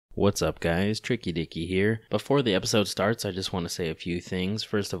What's up, guys? Tricky Dicky here. Before the episode starts, I just want to say a few things.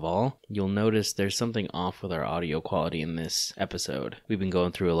 First of all, you'll notice there's something off with our audio quality in this episode. We've been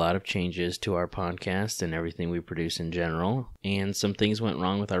going through a lot of changes to our podcast and everything we produce in general, and some things went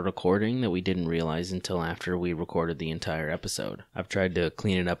wrong with our recording that we didn't realize until after we recorded the entire episode. I've tried to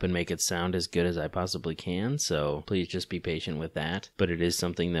clean it up and make it sound as good as I possibly can, so please just be patient with that. But it is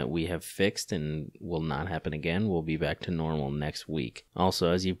something that we have fixed and will not happen again. We'll be back to normal next week.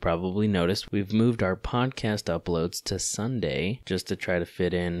 Also, as you've probably noticed, we've moved our podcast uploads to Sunday just to try to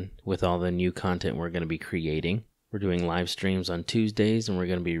fit in with all the new content we're going to be creating. We're doing live streams on Tuesdays, and we're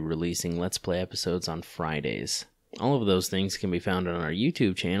going to be releasing Let's Play episodes on Fridays. All of those things can be found on our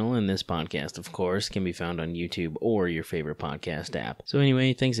YouTube channel, and this podcast, of course, can be found on YouTube or your favorite podcast app. So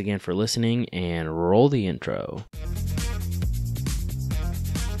anyway, thanks again for listening, and roll the intro.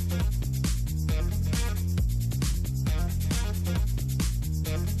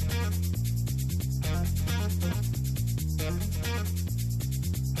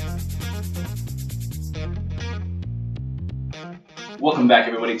 Welcome back,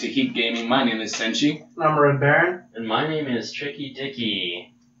 everybody, to Heat Gaming. My name is Senshi. I'm Red Baron. And my name is Tricky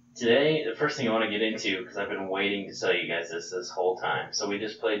Dicky. Today, the first thing I want to get into, because I've been waiting to tell you guys this whole time. So we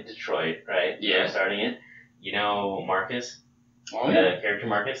just played Detroit, right? Yeah. We're starting it. You know Marcus? Oh, The yeah. character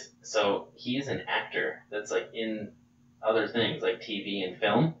Marcus? So he's an actor that's like in other things, like TV and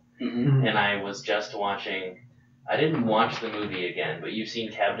film. Mm-hmm. And I was just watching... I didn't watch the movie again, but you've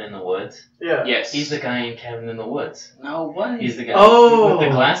seen Cabin in the Woods? Yeah. Yes. He's the guy in Cabin in the Woods. No way. He's the guy Oh! with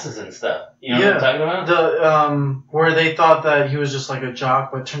the glasses and stuff. You know what I'm talking about? The where they thought that he was just like a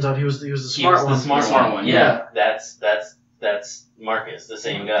jock, but it turns out he was the smart one. The smart The smart one. one, Yeah. That's Marcus, the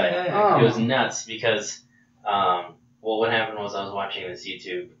same guy. Okay. Oh. It was nuts because, what happened was I was watching this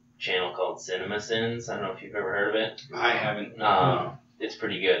YouTube channel called CinemaSins. I don't know if you've ever heard of it. I haven't. It's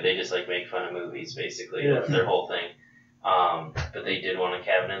pretty good. They just like make fun of movies, basically. Yeah. That's their whole thing. But they did one on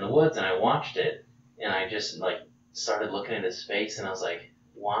Cabin in the Woods, and I watched it, and I just like started looking at his face, and I was like,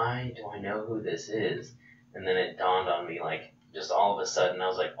 why do I know who this is? And then it dawned on me, like, just all of a sudden, I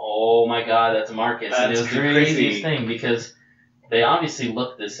was like, oh my god, that's Marcus. And it That's was crazy. the craziest thing, because they obviously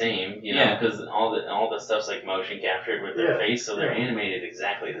look the same, you know, Yeah. because all the stuff's like motion captured with their Yeah. face, so they're Yeah. animated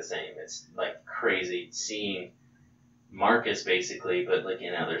exactly the same. It's like crazy seeing Marcus basically, but like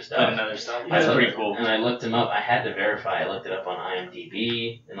in other stuff. But another stuff. Yeah. That's pretty cool. And I looked him up. I had to verify. I looked it up on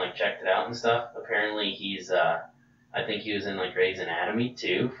IMDb and like checked it out and stuff. Apparently he's I think he was in like Grey's Anatomy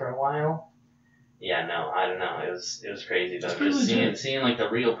too for a while. Yeah, no, I don't know. It was crazy though. That's pretty Just legit. seeing like the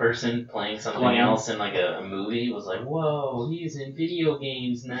real person playing something else in like a movie was like, whoa, he's in video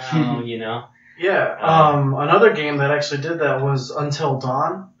games now, you know? Yeah. Another game that actually did that was Until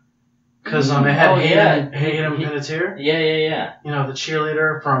Dawn, because it had Oh, yeah. Hayden Panettiere, Yeah. you know, the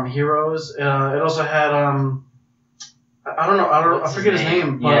cheerleader from Heroes. It also had I don't know, I What's forget his his name?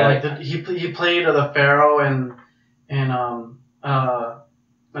 name, but Yeah. like he played the Pharaoh and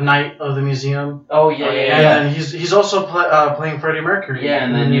the Knight of the Museum. Oh And then he's also playing Freddie Mercury. Yeah,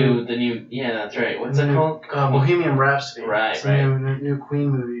 and in the new yeah, that's right. What's the it new, called? Bohemian Rhapsody. Right, It's the right. new Queen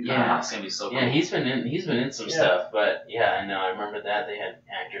movie. Yeah. It's gonna be so cool. Yeah, he's been in some Yeah. stuff, but yeah, I know. I remember that they had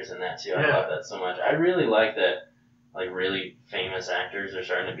actors in that too. I Yeah. love that so much. I really like that. Like really famous actors are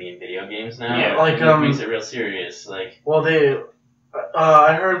starting to be in video games now. Yeah, like, it makes it real serious. Like Well,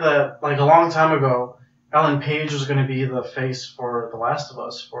 I heard that like a long time ago, Ellen Page was going to be the face for The Last of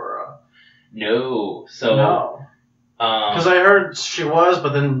Us no, so no, because I heard she was,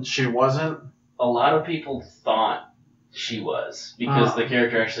 but then she wasn't. a lot of people thought she was because Oh. the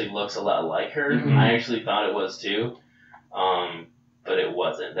character actually looks a lot like her. Mhm. I actually thought it was too, but it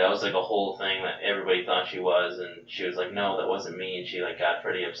wasn't. That was like a whole thing that everybody thought she was, and she was like, "No, that wasn't me," and she like got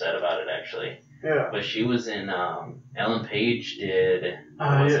pretty upset about it actually. Yeah, But she was in Ellen Page did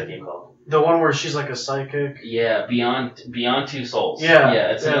what's that game called? the one where she's like a psychic. Yeah, Beyond Two Souls. Yeah,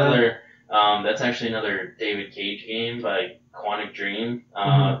 it's yeah. another. That's actually another David Cage game by Quantic Dream.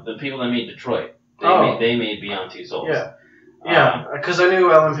 The people that made Detroit. They made Beyond Two Souls. Yeah, because I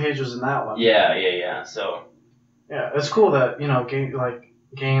knew Ellen Page was in that one. Yeah. So Yeah, it's cool that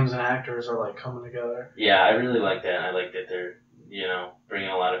games and actors are like coming together. yeah, I really like that. I like that they're bringing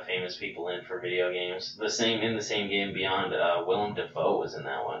a lot of famous people in for video games. In the same game Beyond, Willem Dafoe was in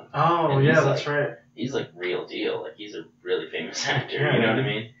that one. Oh And yeah, he's that's like- right. He's like real deal. Like he's a really famous actor. Yeah, You know what I man.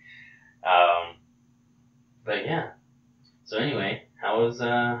 mean? But yeah. So anyway, how's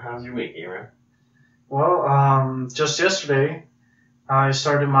your week, Hero? Well, just yesterday, I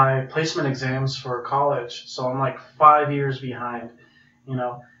started my placement exams for college, so I'm like 5 years behind, you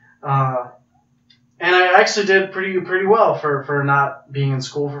know. And I actually did pretty well for not being in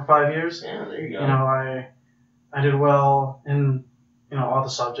school for 5 years. Yeah, there you go. You know, I did well in, you know, all the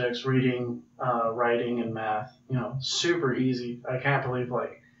subjects, reading, writing, and math. You know, super easy. I can't believe,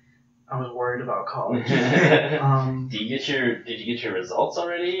 like, I was worried about college. Did you get your results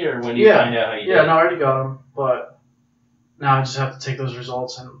already, or when do you find out how you did? Yeah, no, I already got them, but now I just have to take those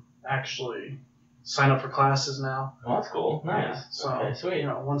results and actually sign up for classes now. Oh, that's cool. Nice. Yeah, so, okay, sweet. you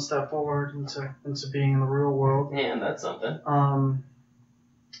know, one step forward into being in the real world. Man, that's something.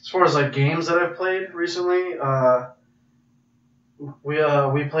 As far as like games that I've played recently,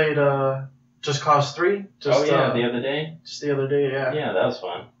 we played Just Cause 3. The other day. Just the other day, yeah. Yeah, that was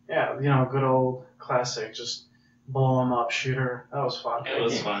fun. Yeah, you know, good old classic, just blow 'em up shooter. That was fun. It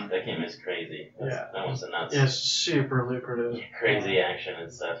was fun. That game is crazy. That was nuts. It's super lucrative. Yeah, crazy action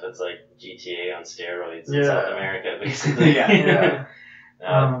and stuff. It's like GTA on steroids in Yeah. South America, basically. Yeah.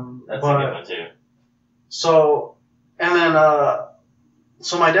 That's a good one too. So, and then,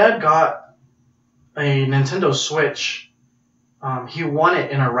 so my dad got a Nintendo Switch. He won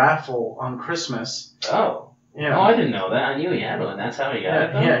it in a raffle on Christmas. Oh. Yeah. Oh, I didn't know that. I knew he had one. That's how he got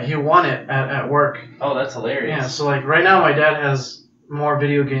it, though? Yeah, he won it at work. Oh, that's hilarious. Yeah, so like right now my dad has more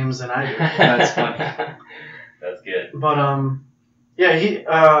video games than I do. That's funny. That's good. But yeah,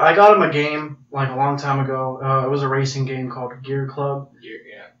 I got him a game like a long time ago. It was a racing game called Gear Club.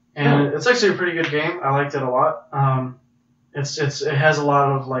 Yeah. And it's actually a pretty good game. I liked it a lot. It has a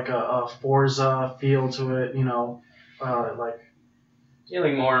lot of like a Forza feel to it, you know, like. Yeah,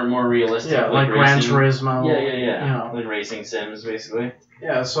 like more realistic. Yeah, like Gran Turismo. Yeah. You know. Like racing sims, basically.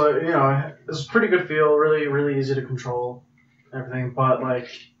 Yeah, so, you know, it's a pretty good feel, really, really easy to control, everything. But, like,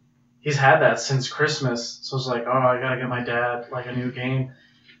 he's had that since Christmas. So it's like, oh, I gotta get my dad, like, a new game.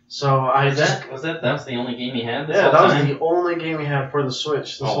 So that was the only game he had this Yeah, whole that was time? the only game he had for the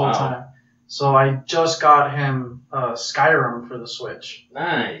Switch this whole wow. time. So I just got him Skyrim for the Switch.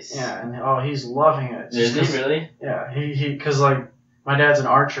 Nice. Yeah, and, he's loving it. Is he really? Yeah, because, like, my dad's an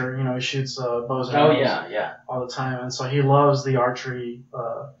archer, you know, he shoots bows and arrows all the time, and so he loves the archery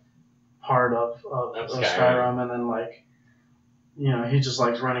part of Skyrim, and then, like, you know, he just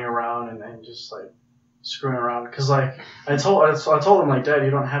likes running around and just, like, screwing around, because, like, I told him, like, Dad,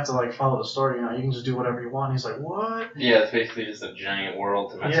 you don't have to, like, follow the story, you know, you can just do whatever you want. He's like, what? Yeah, it's basically just a giant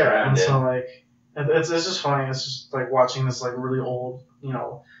world to mess Yeah, around and in. so, like, it's just funny, it's just, like, watching this, like, really old, you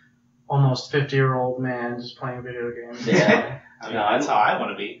know, almost 50-year-old man just playing video games. Yeah. I mean, that's how I want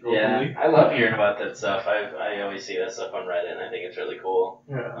to be. Yeah, I love hearing about that stuff. I always see that stuff on Reddit, and I think it's really cool.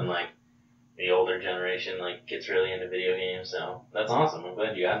 Yeah. And, like, the older generation, like, gets really into video games, so that's awesome. I'm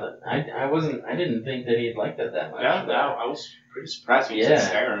glad you had that. I didn't think that he'd liked it that much. Yeah, I was pretty surprised when you said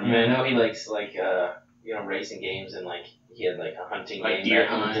Skyrim. I mean, I know he likes, like, you know, racing games, and, like, he had, like, a hunting like game Deer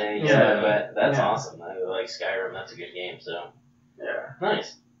back in the Hunt. day. Yeah. But that's Yeah. awesome. I like Skyrim. That's a good game, so. Yeah.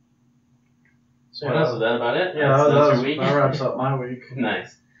 Nice. So, What else? Was that about it? Yeah, that's your week? that wraps up my week.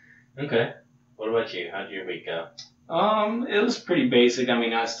 Nice. Okay. What about you? How'd your week go? It was pretty basic. I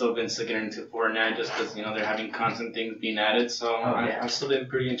mean, I've still been sticking into Fortnite just because, you know, they're having constant things being added, so I've still been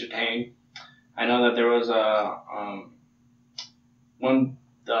pretty entertained. I know that there was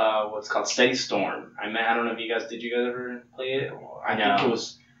what's called Steady Storm. I don't know if you guys ever play it? I think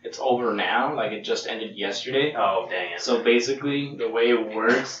it's over now. Like, it just ended yesterday. Oh, dang it. So basically, the way it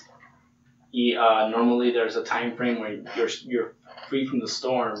works, normally there's a time frame where you're free from the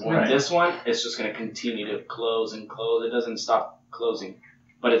storm. With Right. this one, it's just going to continue to close and close. It doesn't stop closing.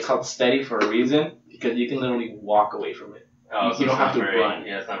 But it's called steady for a reason, because you can literally walk away from it. Oh, so you don't it's have not to very, run.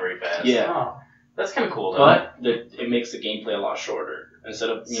 Yeah, it's not very fast. Yeah. Oh. That's kind of cool, though. But it makes the gameplay a lot shorter. Instead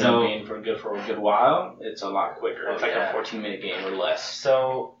of being for a good while, it's a lot quicker. Oh, It's like yeah. a 14-minute game or less.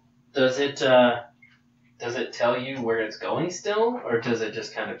 So, does it tell you where it's going still, or does it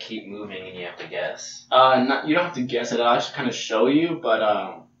just kind of keep moving and you have to guess? You don't have to guess it. It'll actually kind of show you,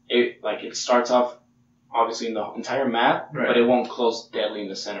 but it starts off obviously in the entire map, Right. but it won't close deadly in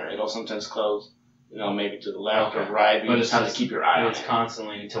the center. It'll sometimes close, maybe to the left Okay. or right, but you But just it's have to keep your eye on It's it.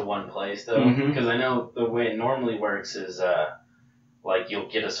 constantly to one place, though? Mhm. Because I know the way it normally works is, like, you'll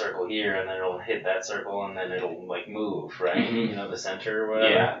get a circle here, and then it'll hit that circle, and then it'll, like, move, right? Mhm. You know, the center or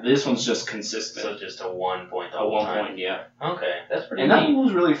whatever? Yeah, this one's just consistent. So just to one point the At whole one time. point, yeah. Okay, that's pretty And that neat.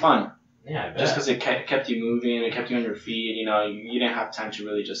 was really fun. Yeah, I bet. Just because it kept you moving, it kept you on your feet. You didn't have time to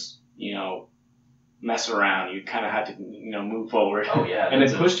really just mess around. You kind of had to move forward. Oh, yeah. And it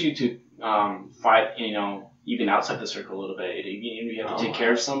that's pushed you to fight. Even outside the circle a little bit. If you have to take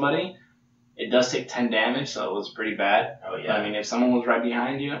care of somebody, it does take 10 damage, so it was pretty bad. Oh, But, yeah. I mean, if someone was right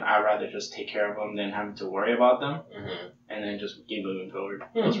behind you, I'd rather just take care of them than having to worry about them. Mm-hmm. and then just keep moving forward.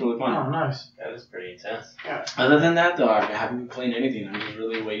 It was really fun. Oh, nice. That is pretty intense. Yeah. Other than that, though, I haven't been playing anything. I'm just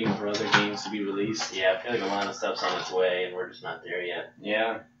really waiting for other games to be released. Yeah, I feel like a lot of stuff's on its way, and we're just not there yet.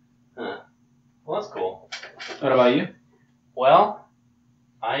 Yeah. Huh. Well, that's cool. What about you? Well,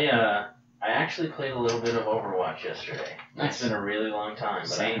 I actually played a little bit of Overwatch yesterday. Nice. It's been a really long time, but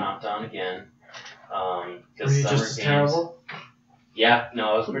Same. I hopped on again. Were you just as terrible? Yeah,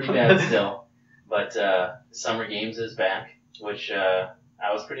 no, it was pretty bad still. But Summer Games is back, which I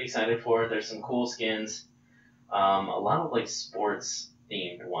was pretty excited for. There's some cool skins. A lot of like sports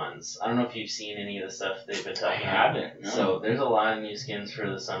themed ones. I don't know if you've seen any of the stuff they've been talking about. I haven't. No. So there's a lot of new skins for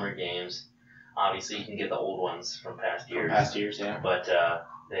the Summer Games. Obviously, you can get the old ones from past years. From past years, yeah. But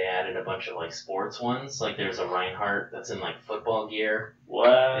they added a bunch of like sports ones. Like there's a Reinhardt that's in like football gear. What?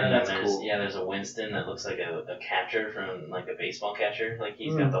 And That's there's, cool. Yeah, there's a Winston that looks like a catcher from like a baseball catcher. Like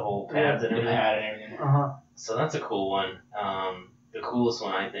he's got the whole pads and The everything. pad and everything. Uh-huh. So that's a cool one. The coolest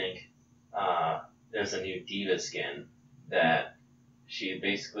one, I think, there's a new Diva skin that she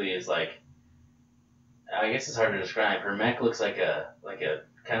basically is like, I guess it's hard to describe. Her mech looks like a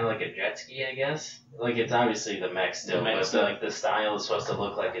kind of like a jet ski, I guess. Like it's obviously the mech still, but like the style is supposed to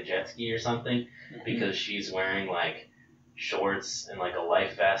look like a jet ski or something because she's wearing like shorts and like a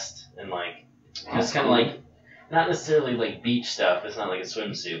life vest and like just kind of like not necessarily like beach stuff. It's not like a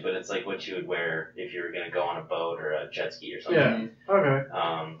swimsuit, but it's like what you would wear if you were gonna go on a boat or a jet ski or something. Yeah. Okay.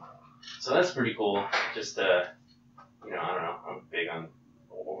 So that's pretty cool. Just I don't know. I'm big on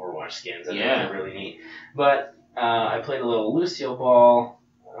Overwatch skins. I think they're really neat. But I played a little Lucio Ball.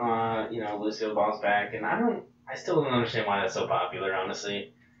 Lucio Ball's back, and I still don't understand why that's so popular,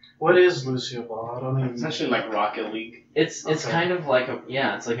 honestly. What is Lucio Ball? I don't even. It's actually like Rocket League. It's kind of like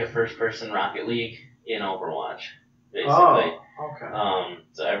it's like a first person Rocket League in Overwatch, basically. Oh, okay.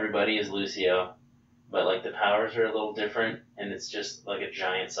 So everybody is Lucio, but like the powers are a little different, and it's just like a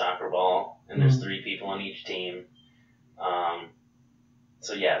giant soccer ball, and there's 3 people on each team.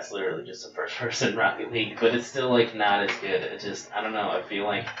 So yeah, it's literally just a first person Rocket League, but it's still like not as good. It just, I don't know, I feel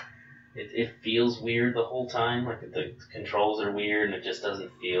like it feels weird the whole time. Like the controls are weird and it just doesn't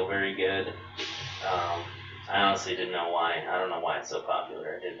feel very good. I honestly didn't know why. I don't know why it's so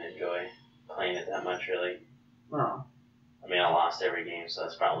popular. I didn't enjoy playing it that much really. Oh. I mean, I lost every game, so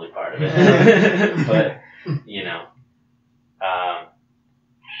that's probably part of it. But,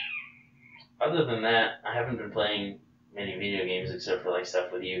 other than that, I haven't been playing many video games except for like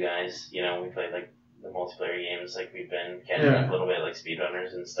stuff with you guys. We played like the multiplayer games, like we've been catching up a little bit, like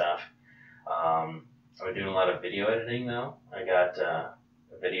speedrunners and stuff. I've been doing a lot of video editing though. I got a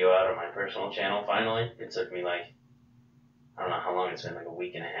video out on my personal channel finally. It took me like, I don't know how long it's been, like a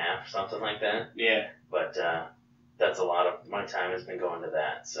week and a half, something like that. Yeah. But that's a lot of my time has been going to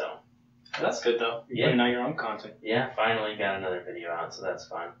that, so. That's good though. You're putting out your own content. Yeah, finally got another video out, so that's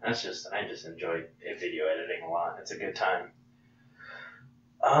fun. I just enjoy video editing a lot. It's a good time.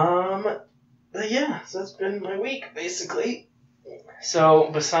 But yeah, so that's been my week basically. So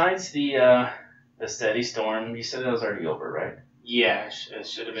besides the steady storm, you said that was already over, right? Yeah, it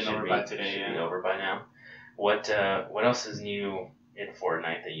should have been over by today. Should be over by now. What else is new in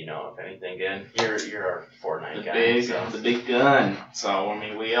Fortnite that you know of? Anything good? You're our Fortnite guy. The big gun. So I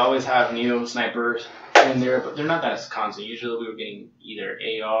mean, we always have new snipers in there, but they're not that constant. Usually we were getting either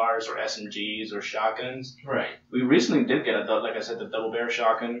ARs or SMGs or shotguns. Right. We recently did get like I said, the double barrel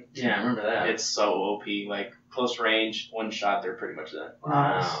shotgun. Yeah, I remember that. It's so OP. Like close range, one shot, they're pretty much dead.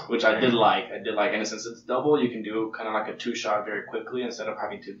 Wow. Which I did like. And since it's double, you can do kind of like a 2-shot very quickly instead of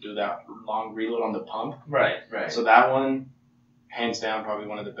having to do that long reload on the pump. Right. So that one, hands down, probably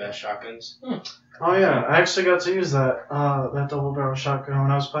one of the best shotguns. Oh yeah, I actually got to use that double barrel shotgun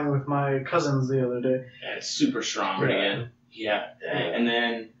when I was playing with my cousins the other day. Yeah, it's super strong. Pretty good. Yeah. Dang. And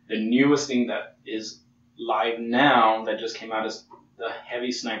then the newest thing that is live now that just came out is the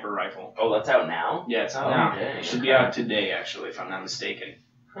heavy sniper rifle. Oh, that's out now? Yeah, it's out now. Dang. It should be out today, actually, if I'm not mistaken.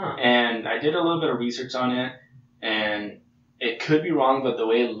 Huh. And I did a little bit of research on it, and it could be wrong, but the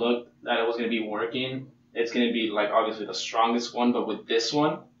way it looked that it was going to be working, it's going to be like obviously the strongest one, but with this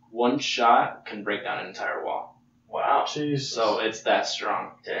one shot can break down an entire wall. Wow. Jeez. So it's that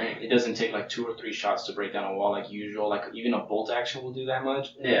strong. Dang. It doesn't take like 2 or 3 shots to break down a wall like usual. Like even a bolt action will do that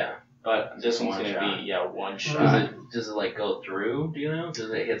much. Yeah. But this one's One going to shot. be, one shot. Does it like go through, do you know?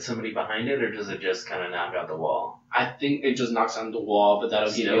 Does it hit somebody behind it, or does it just kind of knock out the wall? I think it just knocks on the wall, but that'll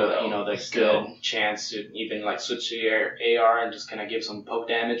give you, the Still. good chance to even like switch to your AR and just kind of give some poke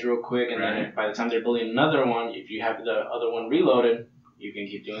damage real quick. And then by the time they're building another one, if you have the other one reloaded, you can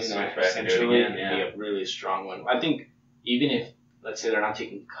keep doing Switch that. back and do it Essentially, again, yeah. be a really strong one. I think even if, let's say they're not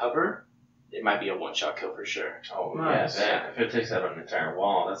taking cover, it might be a one-shot kill for sure. Oh, nice. Yeah. If it takes out an entire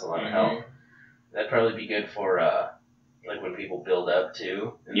wall, that's a lot of help. That'd probably be good for, like, when people build up,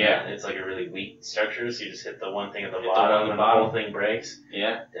 too. And it's like a really weak structure, so you just hit the one thing at the bottom and the whole thing breaks.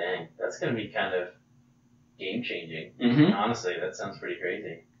 Yeah. Dang. That's going to be kind of game-changing. Honestly, that sounds pretty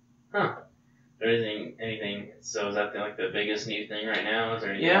crazy. Huh. Anything, so is that the biggest new thing right now? Is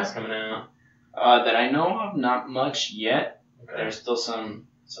there anything else coming out? That I know of, not much yet. Okay. There's still some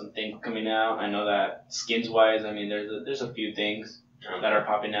things coming out. I know that skins-wise, I mean, there's a few things that are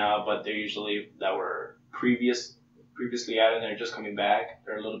popping out, but they're usually that were previously out and they're just coming back.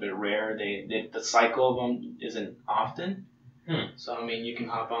 They're a little bit rare. The cycle of them isn't often. So, I mean, you can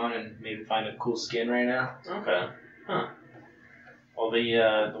hop on and maybe find a cool skin right now. Okay. Huh. Well,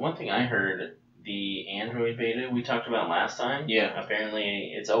 the one thing I heard, the Android beta we talked about last time,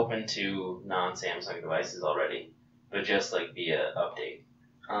 apparently it's open to non-Samsung devices already, but just like via update.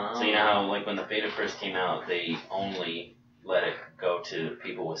 So you know how like when the beta first came out, they only let it go to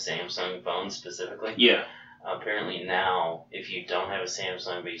people with Samsung phones specifically? Yeah. Apparently now, if you don't have a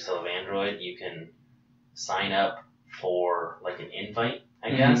Samsung but you still have Android, you can sign up for like an invite,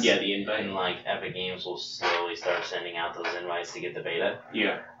 I guess. Yeah, the invite. And like Epic Games will slowly start sending out those invites to get the beta.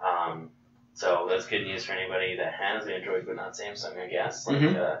 Yeah. So that's good news for anybody that has Android but not Samsung, I guess. Like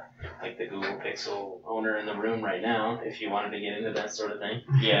like the Google Pixel owner in the room right now, if you wanted to get into that sort of thing.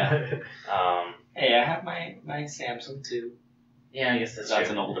 Yeah. Hey, I have my Samsung too. Yeah, I guess that's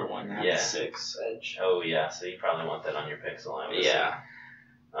an older one. I have 6 Edge. Oh yeah, so you probably want that on your Pixel, I would assume.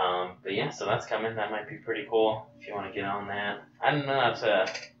 But yeah, so that's coming. That might be pretty cool if you want to get on that. I'm not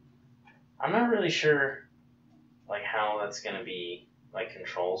really sure like how that's gonna be like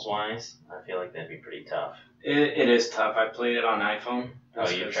controls wise. I feel like that'd be pretty tough. It is tough. I played it on iPhone. Oh,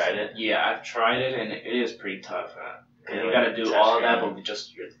 you've tried it? Yeah, I've tried it and it is pretty tough. You got to do all of that, but with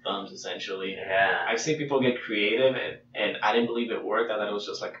just your thumbs, essentially. Yeah. I've seen people get creative, and I didn't believe it worked. I thought it was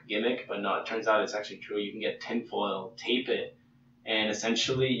just like a gimmick, but no, it turns out it's actually true. You can get tinfoil, tape it, and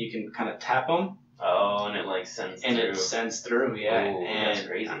essentially you can kind of tap them. Oh, and it like sends through. And it sends through, yeah. Ooh, and that's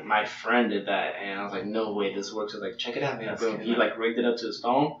crazy. My friend did that, and I was like, no way, this works. I was like, check it out, man. Boom. He like rigged it up to his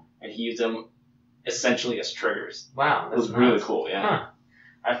phone, and he used them essentially as triggers. Wow, that's really cool, yeah. Huh.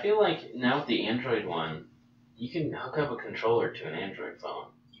 I feel like now with the Android one, you can hook up a controller to an Android phone.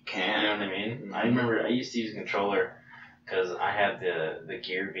 You can. You know what I mean? Mm-hmm. I remember I used to use a controller because I had the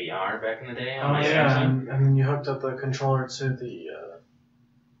Gear VR back in the day on my Samsung. And then you hooked up the controller to the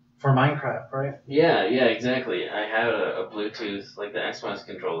for Minecraft, right? Yeah, exactly. I had a Bluetooth, like the Xbox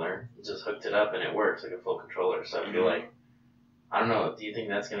controller, just hooked it up and it works like a full controller. So I feel like, I don't know, do you think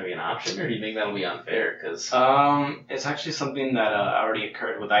that's going to be an option or do you think that'll be unfair? Cause it's actually something that already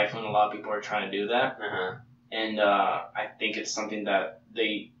occurred with iPhone. A lot of people are trying to do that. And I think it's something that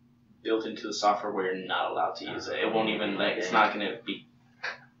they built into the software where you're not allowed to use it. It won't even, like, it's not going to be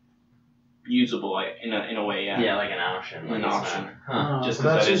usable in a way, yeah. Yeah, like an option. An option. Just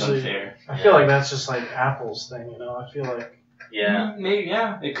because that is unfair. I feel like that's just like Apple's thing, you know? I feel like... Yeah. Maybe,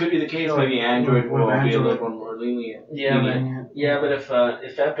 yeah. It could be the case. Maybe Android will be a little more lenient. Yeah, but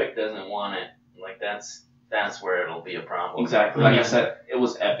if Epic doesn't want it, like that's where it'll be a problem. Exactly. Like I said, it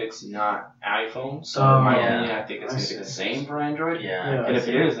was Epic's, not iPhone. So in my opinion, I think it's going to be the same for Android. Yeah. And if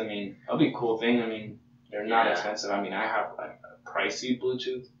it is, I mean, it'll be a cool thing. I mean, they're not expensive. I mean, I have like a pricey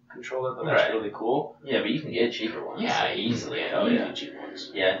Bluetooth controller, but that's really cool. Yeah, but you can get cheaper ones. Yeah, easily. Cheap ones.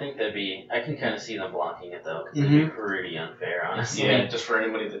 Yeah, I think I can kind of see them blocking it though, because it'd be pretty unfair, honestly. Yeah, just for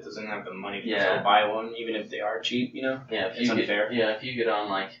anybody that doesn't have the money to buy one, even if they are cheap, you know? Yeah, it's unfair. If you get on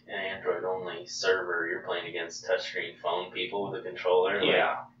like an Android-only server, you're playing against touchscreen phone people with a controller.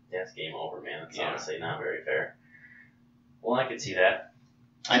 That's game over, man. It's honestly not very fair. Well, I could see that.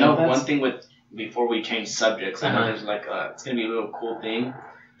 I know one thing before we change subjects, I know there's like it's going to be a little cool thing.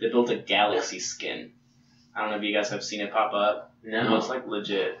 They built a Galaxy skin. I don't know if you guys have seen it pop up. No. It looks like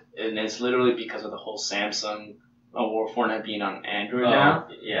legit. And it's literally because of the whole Samsung or Fortnite being on Android now.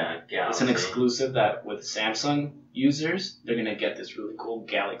 Yeah, Galaxy. It's an exclusive that with Samsung users, they're going to get this really cool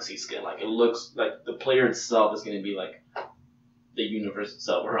Galaxy skin. Like, it looks like the player itself is going to be like the universe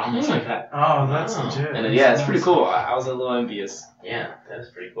itself or almost like that. Oh, that's legit. And it's pretty cool. I was a little envious. Yeah, that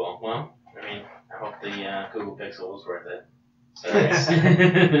is pretty cool. Well, I mean, I hope the Google Pixel was worth it.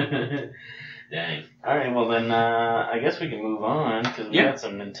 Dang. Alright, well then, I guess we can move on, because we got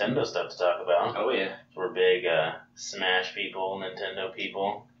some Nintendo stuff to talk about. Oh yeah. We're big Smash people, Nintendo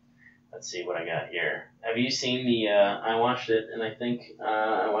people. Let's see what I got here. Have you seen I watched it, and I think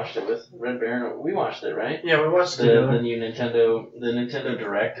I watched it with Red Baron. We watched it, right? Yeah, we watched it. The new Nintendo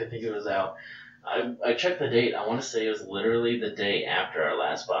Direct, I think it was out. I checked the date. I want to say it was literally the day after our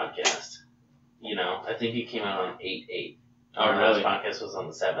last podcast. you know, I think it came out on 8/8. Oh, really? Last podcast was on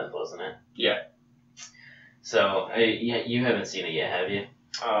the 7th, wasn't it? Yeah. So, yeah, you haven't seen it yet, have you?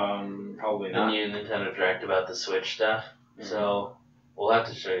 Probably The not. new Nintendo Direct about the Switch stuff. Mm-hmm. So, we'll have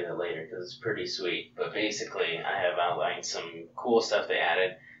to show you that later because it's pretty sweet. But basically, I have outlined some cool stuff they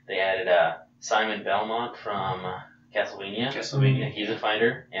added. They added Simon Belmont from Castlevania. Castlevania. He's a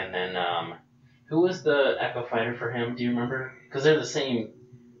fighter. And then, who was the Echo Fighter for him? Do you remember? Because they're the same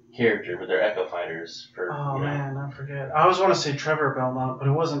character, but they're Echo Fighters for. Oh man, I forget. I always want to say Trevor Belmont, but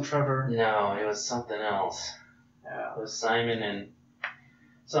it wasn't Trevor. No, it was something else. Yeah. It was Simon and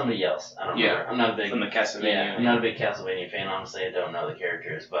somebody else. I don't remember. I'm not a big from the Castlevania. Yeah, I'm not a big Castlevania fan. Honestly, I don't know the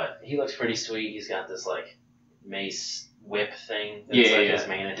characters, but he looks pretty sweet. He's got this like mace whip thing. That's his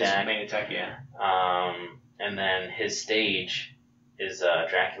main attack. His main attack, yeah. And then his stage is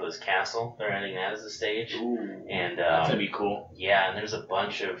Dracula's castle. They're adding that as a stage. Ooh, and that's gonna be cool. Yeah, and there's a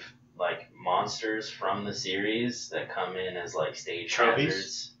bunch of like monsters from the series that come in as like stage trophies.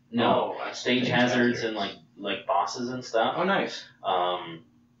 Hazards. No, stage hazards and like bosses and stuff. Oh, nice.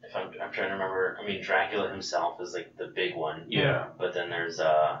 If I'm trying to remember, I mean Dracula himself is like the big one. Yeah. But then there's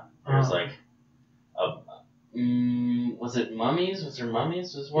like was it mummies? Was there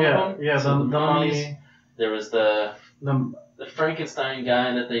mummies? Was one of them? Yeah, so the mummies. mummy. There was the Frankenstein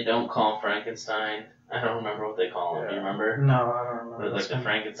guy that they don't call Frankenstein. I don't remember what they call him. Do you remember? No, I don't remember. But like the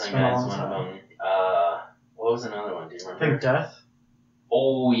Frankenstein guy is one of them. What was another one? Do you remember? I think Death.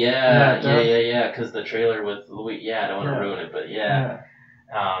 Oh yeah. Because the trailer with Louis. Yeah, I don't want to ruin it, but yeah.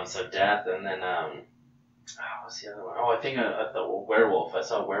 So Death, and then what's the other one? Oh, I think the werewolf. I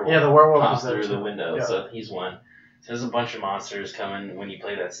saw a werewolf. Yeah, the werewolf pop was there through too. the window. Yeah. So he's one. So there's a bunch of monsters coming when you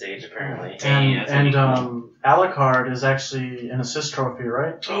play that stage, apparently. And Alucard is actually an assist trophy,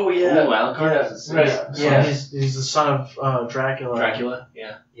 right? Oh yeah. Ooh, Alucard is right. Yeah. So he's the son of Dracula. Dracula.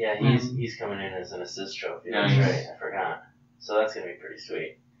 Yeah. Yeah, he's coming in as an assist trophy. That's right. I forgot. So that's gonna be pretty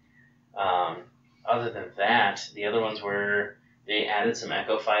sweet. Other than that, the other ones were they added some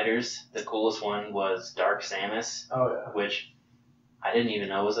Echo Fighters. The coolest one was Dark Samus. Oh yeah. Which I didn't even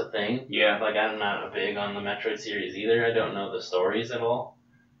know was a thing. Yeah. Like I'm not a big on the Metroid series either. I don't know the stories at all.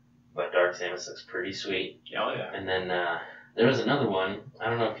 But Dark Samus looks pretty sweet. Oh yeah. And then there was another one. I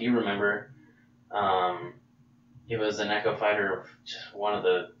don't know if you remember. It was an Echo Fighter of just one of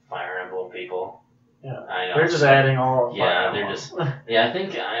the Fire Emblem people. Yeah. I know. They're just adding all. Yeah, they're just. Yeah,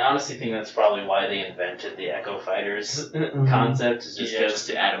 I honestly think that's probably why they invented the Echo Fighters concept. Is just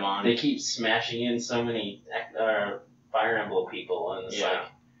to add them on. They keep smashing in so many Fire Emblem people, and it's like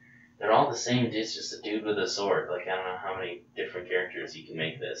they're all the same. It's just a dude with a sword. Like I don't know how many different characters you can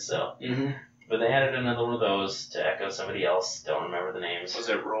make this. So, but they added another one of those to echo somebody else. Don't remember the names. Was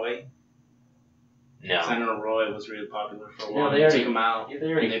it Roy? No. I know Roy was really popular for a while. No, they already took him out. Yeah,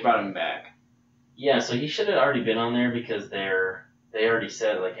 they brought him back. Yeah, so he should have already been on there because they already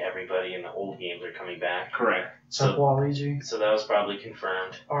said like everybody in the old games are coming back. Correct. So Waluigi. So that was probably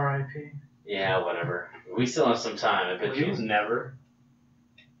confirmed. R.I.P. Yeah, whatever. We still have some time. I bet he was never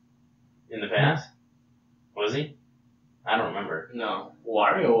in the past. Was he? I don't remember. No,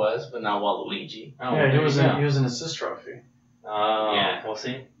 Wario was, but not Waluigi. Oh, yeah, he was an assist trophy. Yeah. We'll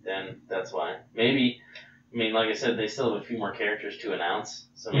see. Then that's why. Maybe. I mean, like I said, they still have a few more characters to announce,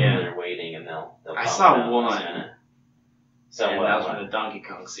 so maybe they're waiting and they'll I saw out one. So and that was from the Donkey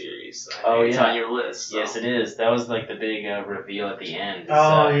Kong series. So oh, it's on your list. So. Yes, it is. That was like the big reveal at the end.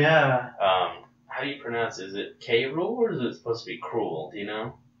 Oh, yeah. How do you pronounce it? Is it K. Rool or is it supposed to be Cruel? Do you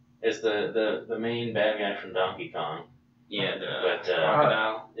know? It's the main bad guy from Donkey Kong. Yeah,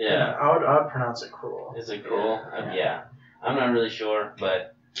 crocodile. Yeah. I would pronounce it Cruel. Is it Cruel? Yeah. I'm not really sure,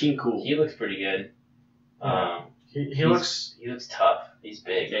 but King Cool. He looks pretty good. He looks tough. He's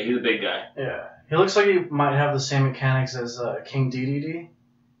big. Yeah, he's a big guy. Yeah, he looks like he might have the same mechanics as King Dedede.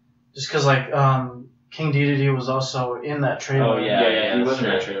 Just because King Dedede was also in that trailer. Oh yeah, he was in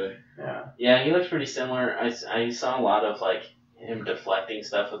that trailer. Yeah, he looks pretty similar. I saw a lot of like him deflecting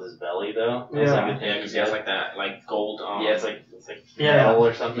stuff with his belly though. Because he has like that gold. It's like metal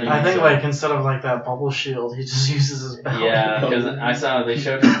or something. I think instead of that bubble shield, he just uses his belly. Yeah, because I saw they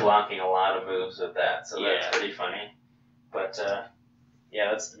showed him blocking a lot of moves with that, so that's pretty funny. But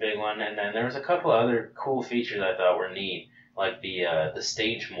that's the big one. And then there was a couple other cool features I thought were neat, like the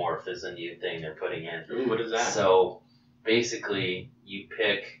stage morph is a new thing they're putting in. Ooh, what is that? So basically, you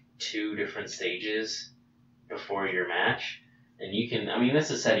pick 2 different stages before your match. And you can, this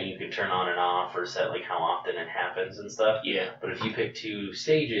is a setting you can turn on and off or set how often it happens and stuff. Yeah. But if you pick 2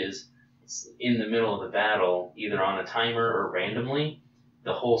 stages in the middle of the battle, either on a timer or randomly,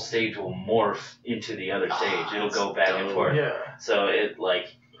 the whole stage will morph into the other stage. It'll go back and forth. Yeah. So it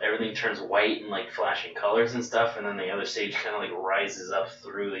everything turns white and like flashing colors and stuff, and then the other stage kind of like rises up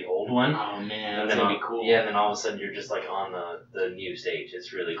through the old one. Oh man, and that's then gonna be cool. Yeah, and then all of a sudden you're just like on the new stage.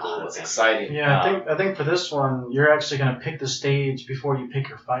 It's really cool. That's exciting. Yeah, I think for this one you're actually gonna pick the stage before you pick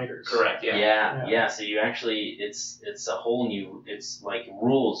your fighters. Correct. Yeah. So you actually it's a whole new. It's like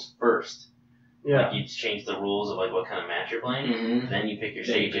rules first. Yeah. Like you change the rules of like what kind of match you're playing. Then you pick your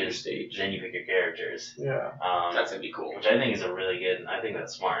stages. Then you pick your characters. Yeah. That's gonna be cool. Which I think is a really good. I think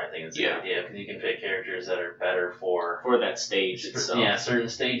that's smart. I think it's a good idea because you can pick characters that are better for that stage itself. Yeah, certain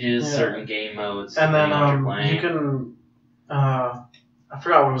stages, certain game modes. And then you can. I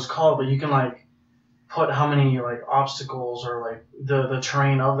forgot what it was called, but you can like put how many like obstacles or like the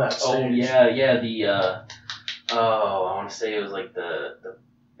terrain of that stage. Oh yeah. The I want to say it was like the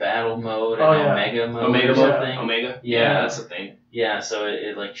battle mode and Omega mode. Omega mode thing. Omega. Yeah, that's the thing. Yeah, so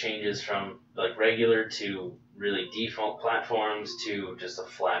it like changes from like regular to really default platforms to just a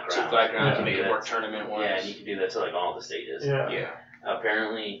flat ground. To flat ground, you can make it more tournament ones. Yeah, and you can do that to like all the stages. Yeah.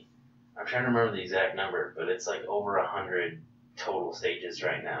 Apparently, I'm trying to remember the exact number, but it's like over 100 total stages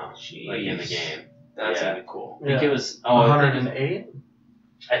right now. Jeez. Like in the game. That's gonna be cool. I think it was 108.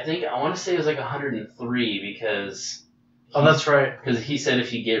 I want to say it was like 103 because. Oh, that's right. Because he said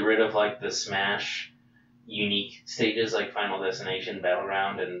if you get rid of like the Smash unique stages like Final Destination,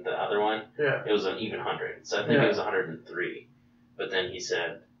 Battleground, and the other one, it was an even 100. So I think it was 103. But then he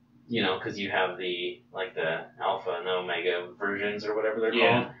said, because you have the Alpha and Omega versions or whatever they're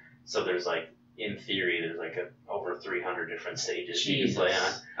called. So there's like, in theory, there's like over 300 different stages you can play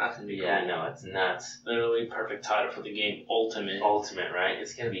on. That's gonna be cool. Yeah, no, it's nuts. Literally perfect title for the game, Ultimate. Ultimate, right?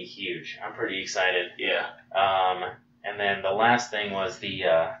 It's gonna be huge. I'm pretty excited. Yeah. And then the last thing was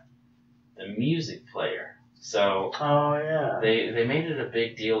the music player. So they made it a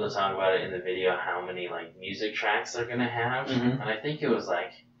big deal to talk about it in the video how many like music tracks they're gonna have, and I think it was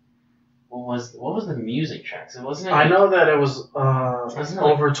like what was the music tracks? It wasn't. I know that it was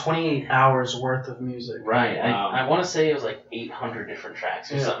over 28 hours worth of music. Right. Wow. I want to say it was like 800 different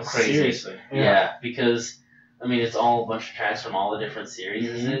tracks or something crazy. Seriously. Yeah, because I mean it's all a bunch of tracks from all the different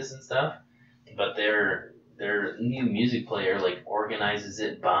series and stuff, but their new music player like organizes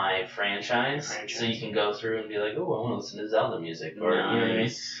it by franchise, so you can go through and be like, oh, I want to listen to Zelda music, or you know what I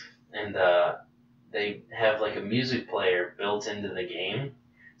mean. And they have like a music player built into the game,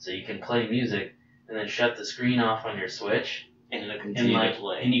 so you can play music and then shut the screen off on your Switch, and it'll continue to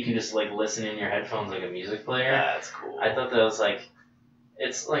play. And you can just like listen in your headphones like a music player. That's cool. I thought that was like.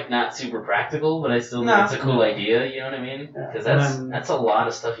 It's like not super practical, but I still think it's a cool idea. You know what I mean? Because that's a lot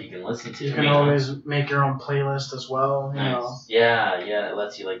of stuff you can listen to. You can always make your own playlist as well. You know. Yeah, it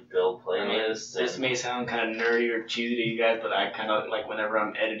lets you like build playlists. This may sound kind of nerdy or cheesy to you guys, but I kind of like whenever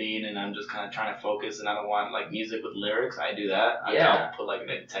I'm editing and I'm just kind of trying to focus and I don't want like music with lyrics, I do that. I'll put like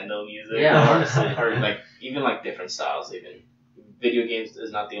Nintendo music. Yeah, honestly, or like even like different styles even. Video games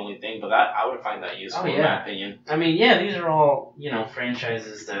is not the only thing, but I would find that useful in my opinion. I mean, these are all,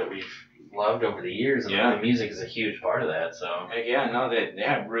 franchises that we've loved over the years, and the music is a huge part of that, so. They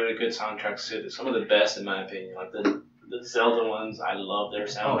have really good soundtracks too. They're some of the best in my opinion. Like the Zelda ones, I love their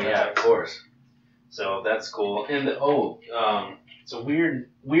soundtracks. Oh yeah, of course. So that's cool. And it's a weird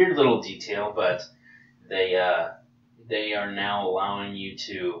little detail, but they are now allowing you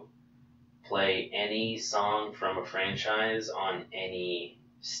to play any song from a franchise on any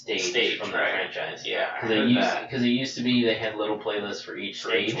stage from the franchise. Yeah, because it used to be they had little playlists for each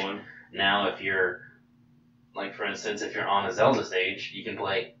stage. Now, if you're, like for instance, if you're on a Zelda stage, you can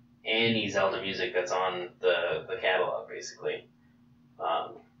play any Zelda music that's on the catalog, basically.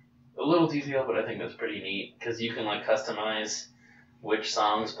 A little detail, but I think that's pretty neat because you can like customize which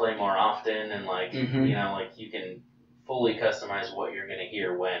songs play more often, and like like you can fully customize what you're going to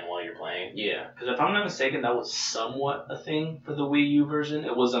hear while you're playing. Yeah, because if I'm not mistaken, that was somewhat a thing for the Wii U version.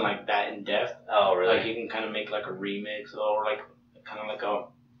 It wasn't like that in depth. Oh, really? Like you can kind of make like a remix or like kind of like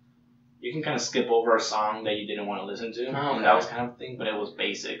you can kind of skip over a song that you didn't want to listen to. Oh, okay. That was kind of a thing, but it was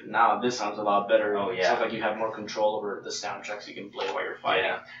basic. Now this sounds a lot better. Oh, yeah. It sounds like you have more control over the soundtracks you can play while you're fighting.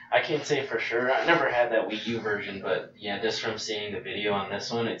 Yeah. I can't say for sure. I never had that Wii U version, but yeah, just from seeing the video on this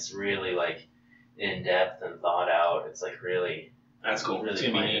one, it's really like in depth and thought out. It's like really. That's cool.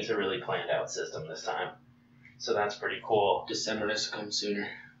 Really it's a really planned out system this time. So that's pretty cool. December has to come sooner.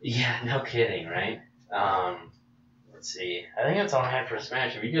 Yeah, no kidding, right? Let's see. I think that's all I had for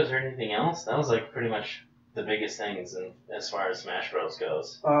Smash. Have you guys heard anything else? That was like pretty much the biggest things as far as Smash Bros.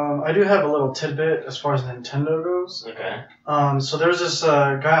 Goes. I do have a little tidbit as far as Nintendo goes. Okay. So there's this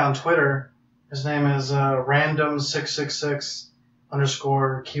guy on Twitter. His name is random666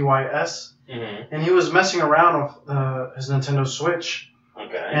 _ QYS. Mm-hmm. And he was messing around with his Nintendo Switch,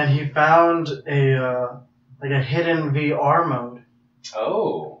 Okay. And he found a hidden VR mode.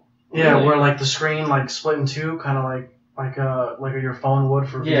 Oh. Yeah, really? Where like the screen like split in two, kind of like your phone would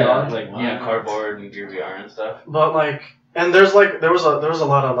for VR. Yeah, cardboard and your VR and stuff. But like, and there was a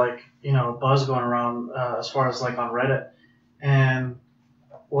lot of like buzz going around as far as like on Reddit, and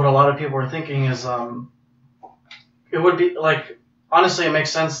what a lot of people were thinking is it would be like, honestly, it makes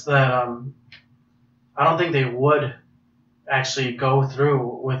sense that I don't think they would actually go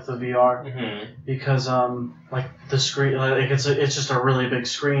through with the VR because like the screen, like it's just a really big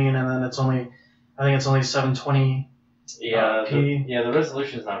screen, and then I think it's only 720. Yeah, the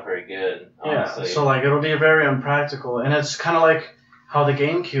resolution's not very good, honestly. Yeah, so like it'll be very impractical, and it's kind of like how the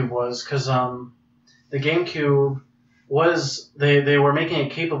GameCube was, because the GameCube was they were making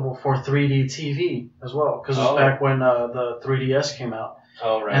it capable for 3D TV as well, because it was back when the 3DS came out.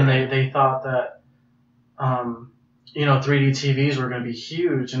 Oh, right. And they thought that 3D TVs were going to be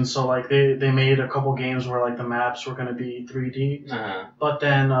huge, and so like they made a couple games where like the maps were going to be 3D. Uh-huh. But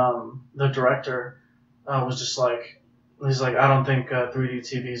then the director was just like, he's like, I don't think 3D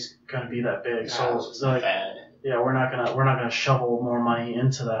TV is going to be that big. So like, yeah, we're not gonna shovel more money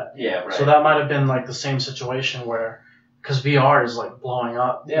into that. Yeah, right. So that might have been like the same situation where, because VR is like blowing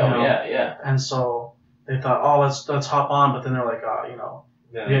up. Yeah, yeah. And so they thought, oh, let's hop on, but then they're like,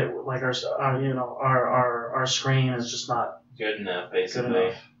 like our screen is just not good enough, basically. Good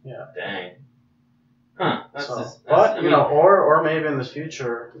enough. Yeah. Dang. Huh. Or maybe in the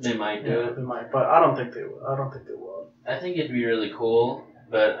future they might do it. They might, but I don't think they will. I think it'd be really cool,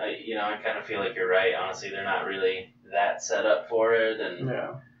 but I kind of feel like you're right. Honestly, they're not really that set up for it, and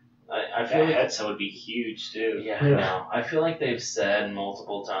yeah. I feel like headset would be huge too. Yeah, I know. I feel like they've said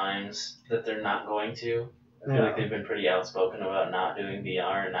multiple times that they're not going to. I feel like they've been pretty outspoken about not doing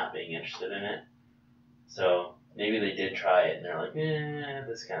VR and not being interested in it. So maybe they did try it and they're like,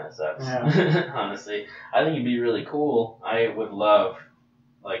 this kind of sucks. Yeah. Honestly, I think it'd be really cool. I would love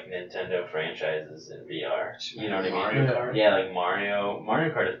like Nintendo franchises in VR. You know what I mean? Mario Kart. Yeah, like Mario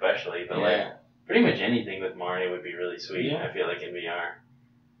Kart especially, but like pretty much anything with Mario would be really sweet. I feel like in VR.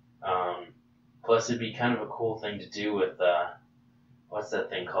 Plus, it'd be kind of a cool thing to do with what's that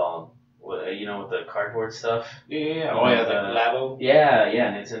thing called? With the cardboard stuff. Yeah. Oh yeah, the Labo. Yeah,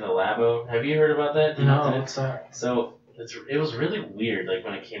 Nintendo Labo. Have you heard about that? No, what's that? So it was really weird. Like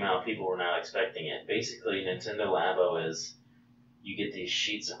when it came out, people were not expecting it. Basically, Nintendo Labo is you get these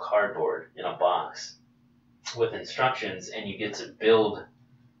sheets of cardboard in a box with instructions, and you get to build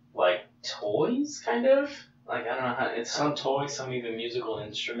like toys, kind of. Like, I don't know how it's some toys, some even musical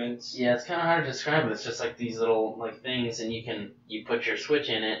instruments. Yeah, it's kind of hard to describe, but it's just like these little like things, and you put your Switch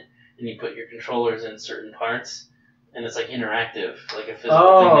in it, and you put your controllers in certain parts, and it's like interactive, like a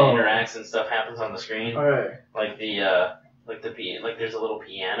physical thing that interacts and stuff happens on the screen. Okay. Like there's a little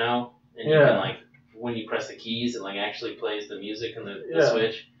piano, and you can like when you press the keys, it like actually plays the music in the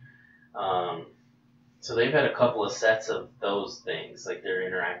Switch. So they've had a couple of sets of those things, like they're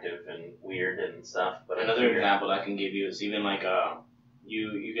interactive and weird and stuff. But another example I can give you is even like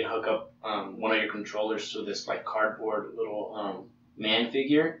you can hook up one of your controllers to this like cardboard little man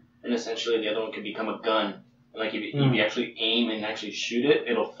figure, and essentially the other one could become a gun. And like if you actually aim and actually shoot it,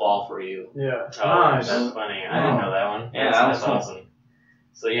 it'll fall for you. Yeah. Oh, nice. That's funny. I didn't know that one. Yeah, that's awesome.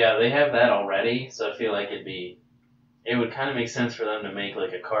 So yeah, they have that already. So I feel like it would kind of make sense for them to make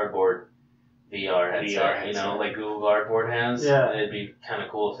like a cardboard VR headset, like Google Cardboard has. Yeah. It'd be kind of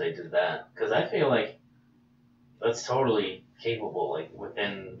cool if they did that. Because I feel like that's totally capable, like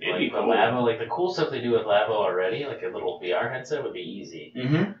within like the cool. Labo. Like the cool stuff they do with Labo already, like a little VR headset would be easy.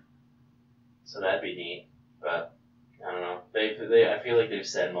 Mm-hmm. So that'd be neat. But I don't know. I feel like they've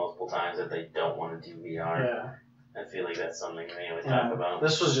said multiple times that they don't want to do VR. Yeah. I feel like that's something they would talk about.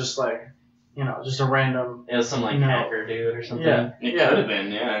 This was just like, just a random... It was some like hacker dude or something. Yeah, it could have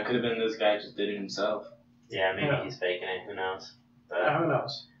been. Yeah, it could have been this guy just did it himself. Yeah, maybe he's faking it. Who knows? But who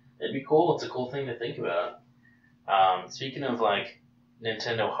knows? It'd be cool. It's a cool thing to think about. Speaking of like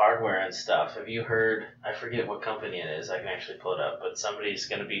Nintendo hardware and stuff, have you heard? I forget what company it is. I can actually pull it up. But somebody's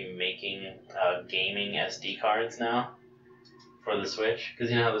going to be making gaming SD cards now for the Switch. Because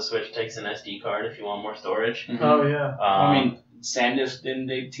you know how the Switch takes an SD card if you want more storage. Mm-hmm. Oh yeah. I mean, SanDisk, didn't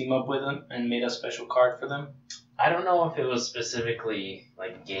they team up with them and made a special card for them? I don't know if it was specifically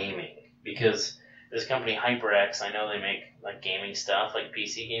like gaming, because this company HyperX, I know they make like gaming stuff, like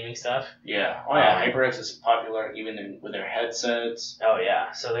PC gaming stuff. Yeah. Oh yeah, HyperX is popular even with their headsets. Oh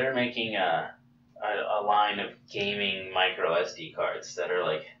yeah, so they're making a line of gaming micro SD cards that are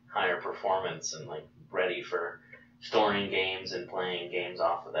like higher performance and like ready for storing games and playing games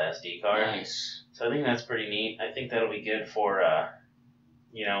off of the SD card. Nice. So I think that's pretty neat. I think that'll be good for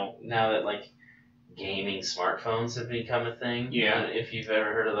you know, now that like gaming smartphones have become a thing. Yeah. If you've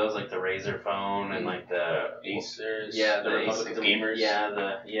ever heard of those, like the Razer phone and like the Acers. Yeah, the Republic of Gamers.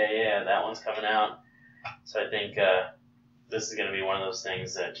 Yeah, that one's coming out. So I think this is going to be one of those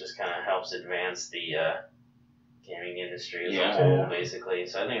things that just kind of helps advance the gaming industry as a whole, basically.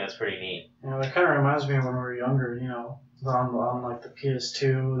 So I think that's pretty neat. You know, that kind of reminds me of when we were younger. You know, on like the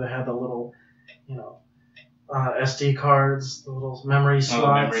PS2, they had the little, you know, SD cards, the little memory slots.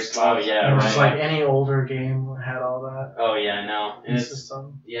 Oh, memory slots. Oh, yeah, and right. just like any older game had all that. Oh yeah, I know. And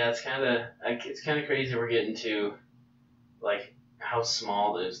System. it's kind of crazy. We're getting to like how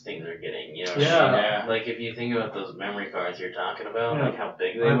small those things are getting. You know. Yeah. Like if you think about those memory cards you're talking about, like how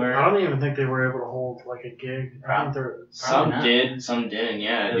big they I were. don't even think they were able to hold like a gig. I think they're some did, some didn't.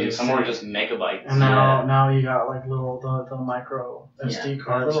 Yeah, dude. Some were just megabytes. And now you got like little the micro SD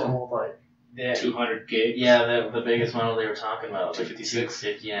cards that hold like 200 gigs. Yeah, the biggest model they were talking about. 256.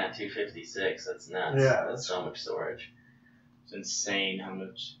 Like 256. That's nuts. Yeah. That's so much storage. It's insane how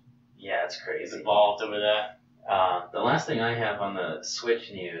much. Yeah, it's crazy. It's evolved over that. The last thing I have on the Switch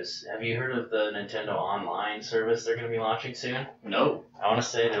news, have you heard of the Nintendo Online service they're going to be launching soon? No. I want to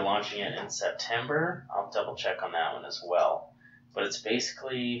say they're launching it in September. I'll double check on that one as well. But it's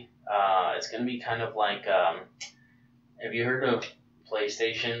basically, it's going to be kind of like, have you heard of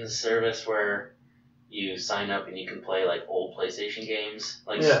PlayStation's service where you sign up and you can play like old PlayStation games?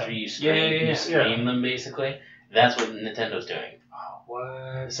 Like you stream them basically? That's what Nintendo's doing. Oh,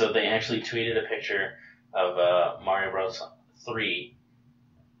 what? So they actually tweeted a picture of Mario Bros. 3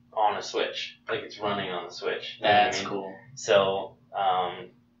 on a Switch. Like it's running on the Switch. That's cool. So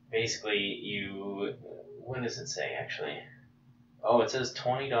basically what does it say actually? Oh, it says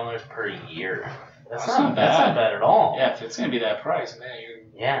 $20 per year. That's not bad. That's not bad at all. Yeah, if it's gonna be that price, man.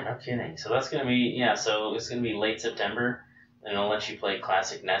 Yeah, no kidding. So that's gonna be so it's gonna be late September, and it'll let you play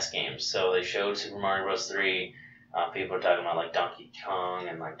classic NES games. So they showed Super Mario Bros. 3. People are talking about like Donkey Kong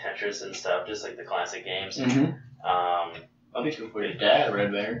and like Tetris and stuff, just like the classic games. Mm-hmm. I'll be cool for your dad,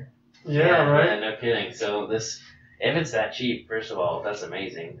 Red Bear. Yeah, right. Yeah, no kidding. So if it's that cheap, first of all, that's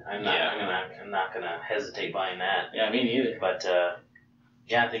amazing. I'm not gonna hesitate buying that. Yeah, me neither. But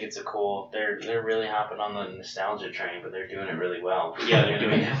I think it's they're really hopping on the nostalgia train, but they're doing it really well. Yeah, they're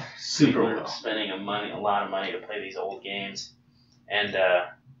doing it super well. Spending a lot of money to play these old games, and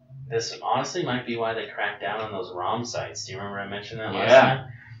this honestly might be why they cracked down on those ROM sites. Do you remember I mentioned that last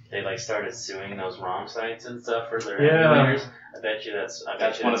time? They like started suing those ROM sites and stuff for their emulators. I bet you that's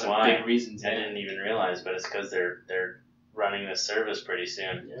one of the big reasons. I didn't even realize, but it's because they're running this service pretty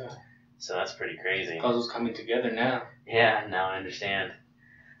soon. Yeah. So that's pretty crazy. Puzzles coming together now. Yeah, now I understand.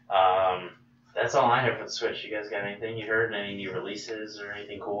 That's all I have for the Switch. You guys got anything you heard? Any new releases or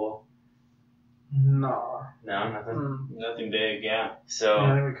anything cool? No, nothing. Nothing big, yeah. So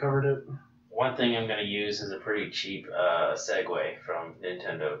I think we covered it. One thing I'm going to use is a pretty cheap segue from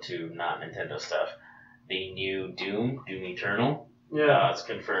Nintendo to not Nintendo stuff. The new Doom Eternal. Yeah. It's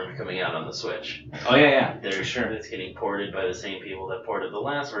confirmed coming out on the Switch. Oh yeah. They're sure it's getting ported by the same people that ported the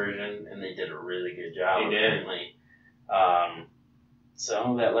last version, and they did a really good job. They did.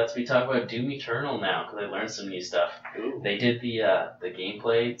 So that lets me talk about Doom Eternal now, because I learned some new stuff. Ooh. They did the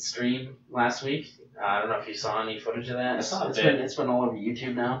gameplay stream last week. I don't know if you saw any footage of that. It's been all over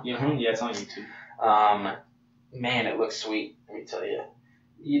YouTube now. Yeah, it's on YouTube. Man, it looks sweet. Let me tell you.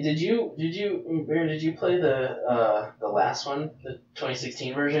 Did you play the last one, the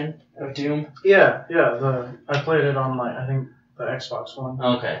 2016 version of Doom? Yeah. I played it on I think the Xbox One.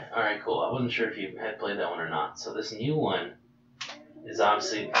 Okay, all right, cool. I wasn't sure if you had played that one or not. So this new one is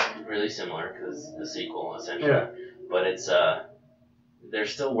obviously really similar because the sequel essentially. Yeah. But it's they're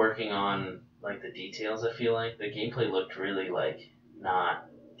still working on like the details. I feel like the gameplay looked really like not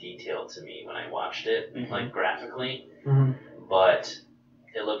detailed to me when I watched it, like graphically. Mm-hmm. But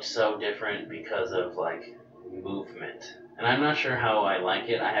it looked so different because of like movement, and I'm not sure how I like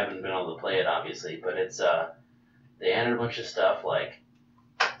it. I haven't been able to play it obviously, but it's they added a bunch of stuff like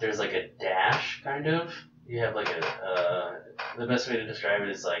there's like a dash kind of. You have like the best way to describe it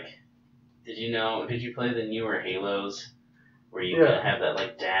is like, did you play the newer Halos where you can have that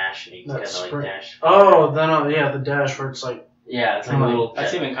like dash and you can kind of like dash? Oh, then the dash where it's like. Yeah, it's like a little.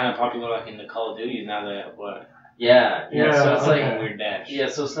 That's even kind of popular like in the Call of Duty now that what. Yeah. So it's like a weird dash. Yeah,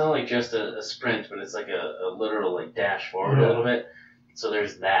 so it's not like just a sprint, but it's like a literal like dash forward a little bit. So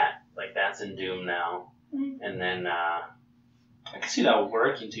there's that. Like that's in Doom now, and then. I can see that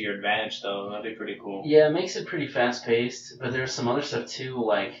working to your advantage, though. That'd be pretty cool. Yeah, it makes it pretty fast-paced, but there's some other stuff, too,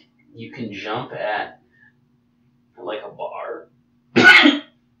 like, you can jump at, like, a bar.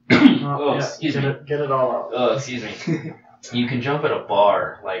 Excuse me. Get it all out. Oh, excuse me. You can jump at a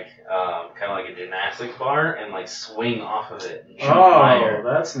bar, like kind of like a gymnastics bar, and like swing off of it and jump higher.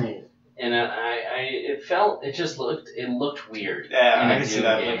 That's neat. And it looked weird. Yeah, in I can see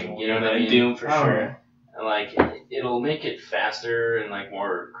that. Game, you know what I mean? Doom for sure. And like it'll make it faster and like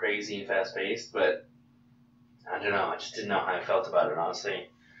more crazy and fast paced, but I don't know. I just didn't know how I felt about it, honestly.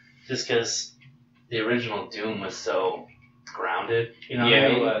 Just because the original Doom was so grounded, you know what I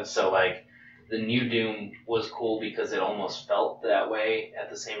mean? It was. So like the new Doom was cool because it almost felt that way at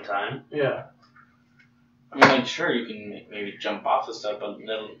the same time. Yeah. I mean, like, sure, you can maybe jump off the stuff, but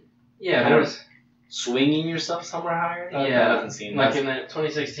then there was swinging yourself somewhere higher. That doesn't seem like in the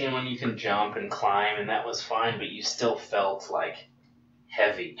 2016 one, you can jump and climb, and that was fine, but you still felt like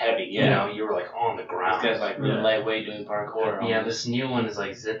heavy. Yeah. You know, you were like on the ground. This guy's like really lightweight doing parkour. Yeah, this new one is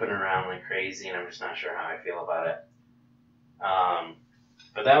like zipping around like crazy, and I'm just not sure how I feel about it.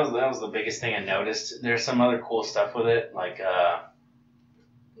 But that was the biggest thing I noticed. There's some other cool stuff with it, like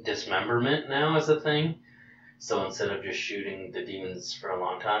dismemberment now is a thing. So instead of just shooting the demons for a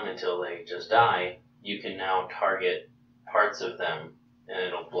long time until they just die, you can now target parts of them, and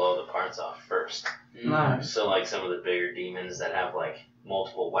it'll blow the parts off first. Nice. So like some of the bigger demons that have like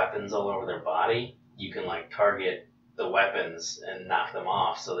multiple weapons all over their body, you can like target the weapons and knock them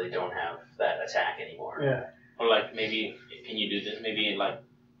off so they don't have that attack anymore. Yeah. Or like maybe, can you do this? Maybe like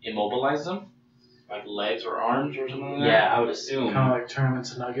immobilize them? Like legs or arms or something like that? Yeah, I would assume. Kind of like turn them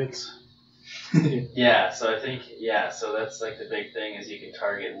into nuggets. Yeah, so I think, so that's like the big thing is you can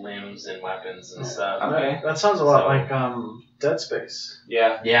target limbs and weapons and stuff. Okay. That sounds a lot like Dead Space.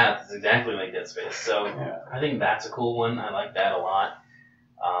 Yeah. Yeah, it's exactly like Dead Space. So I think that's a cool one. I like that a lot.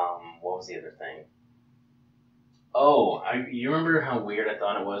 What was the other thing? Oh, you remember how weird I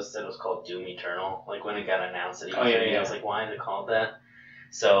thought it was that it was called Doom Eternal? Like when it got announced at E3, I was like, why is it called that?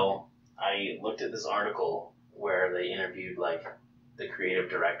 So I looked at this article where they interviewed like the creative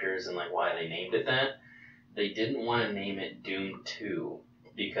directors and like why they named it that. They didn't want to name it Doom 2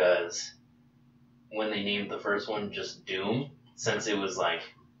 because when they named the first one just Doom, since it was like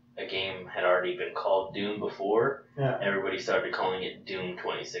a game had already been called Doom before, everybody started calling it Doom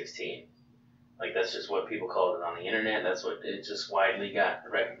 2016. Like that's just what people called it on the internet. That's what it just widely got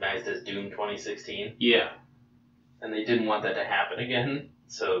recognized as Doom 2016. Yeah. And they didn't want that to happen again.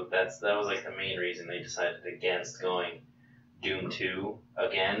 So that was like the main reason they decided against going Doom 2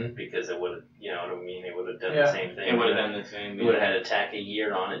 again, because it would have, you know what I mean, it would have done the same thing. It would have done the same. It would have had to tack a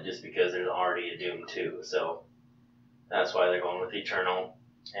year on it just because there's already a Doom 2. So that's why they're going with Eternal.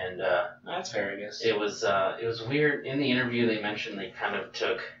 And that's fair, I guess. It was weird. In the interview, they mentioned they kind of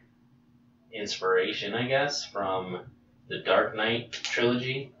took inspiration, I guess, from the Dark Knight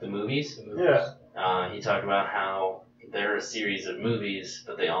trilogy, the movies. Yeah. He talked about how they're a series of movies,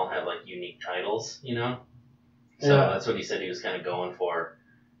 but they all have like unique titles, you know? So that's what he said he was kind of going for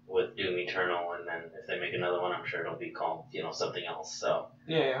with Doom Eternal, and then if they make another one, I'm sure it'll be called, you know, something else. So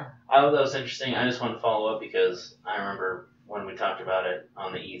yeah. I thought that was interesting. I just wanted to follow up because I remember when we talked about it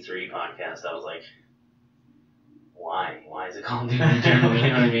on the E3 podcast, I was like, why? Why is it called Doom Eternal? You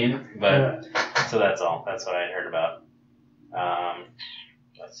know what I mean? But so that's all. That's what I had heard about.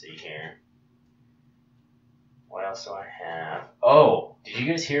 Let's see here. What else do I have? Oh, did you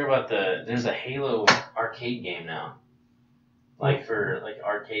guys hear about there's a Halo arcade game now. Like for like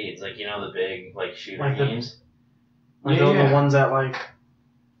arcades, like you know the big like shooter like games? The ones that like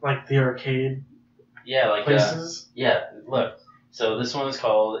the arcade places? Look. So this one is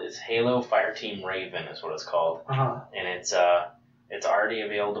it's Halo Fireteam Raven is what it's called. Uh-huh. And it's already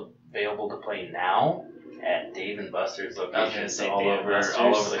available to play now at Dave & Buster's locations all over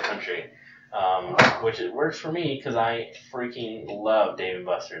the country. Which it works for me because I freaking love Dave &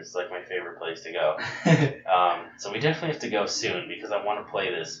 Buster's. It's like my favorite place to go. So we definitely have to go soon because I want to play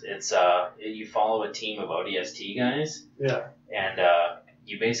this. It's you follow a team of ODST guys. Yeah. And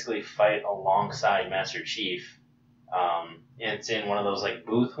you basically fight alongside Master Chief. And it's in one of those like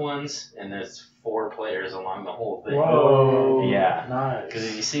booth ones, and there's 4 players along the whole thing. Whoa! Yeah, nice.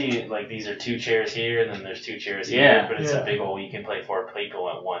 Because you see, like these are 2 chairs here, and then there's 2 chairs here, but it's a big old. You can play 4 people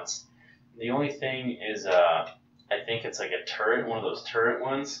at once. The only thing is, I think it's like a turret, one of those turret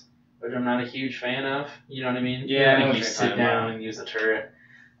ones, which I'm not a huge fan of. You know what I mean? Yeah. Like you sit down and use the turret.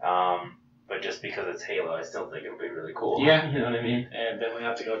 But just because it's Halo, I still think it'll be really cool. Yeah. You know what I mean? Yeah, definitely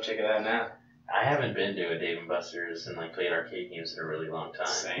have to go check it out now. I haven't been to a Dave & Buster's and like played arcade games in a really long time.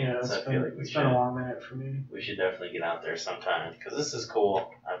 Same. Yeah, so I feel like it's been a long minute for me. We should definitely get out there sometime because this is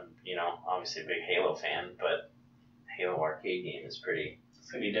cool. I'm, obviously a big Halo fan, but Halo arcade game is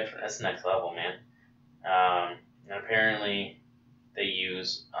it's gonna be different. That's next level, man. And apparently they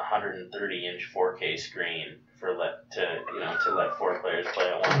use a 130-inch 4K screen to let 4 players play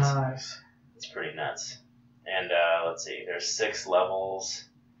at once. Nice. It's pretty nuts. And let's see, there's 6 levels,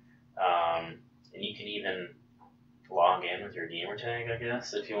 and you can even log in with your gamer tag, I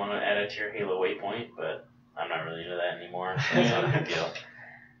guess, if you want to add it to your Halo waypoint, but I'm not really into that anymore, so it's not a big deal.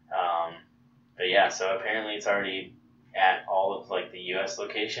 But yeah, so apparently it's already at all of like the U.S.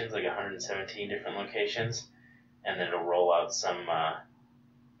 locations, like 117 different locations, and then it'll roll out some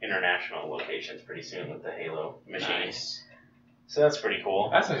international locations pretty soon with the Halo machine. Nice. So that's pretty cool.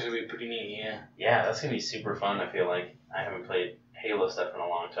 That's actually pretty neat, yeah. Yeah, that's going to be super fun. I feel like I haven't played Halo stuff in a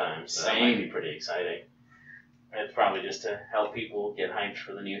long time, so that might be pretty exciting. It's probably just to help people get hyped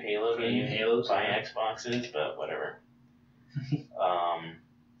for the new Halo game, buy Xboxes, but whatever.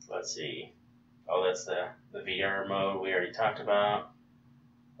 Let's see. Oh, that's the VR mode we already talked about.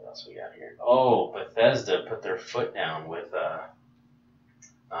 What else we got here? Oh, Bethesda put their foot down with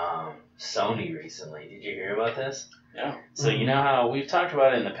Sony recently. Did you hear about this? No. So you know how we've talked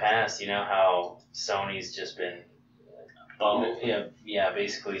about it in the past. You know how Sony's just been,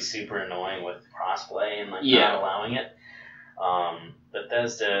 basically super annoying with crossplay and not allowing it.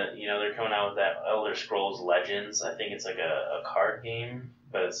 Bethesda, they're coming out with that Elder Scrolls Legends. I think it's like a card game,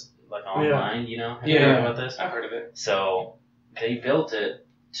 but it's like online. Have you heard about this? I've heard of it. So they built it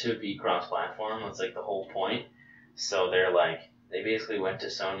to be cross-platform. That's like the whole point. So they basically went to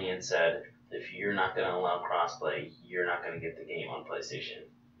Sony and said, if you're not going to allow crossplay, you're not going to get the game on PlayStation.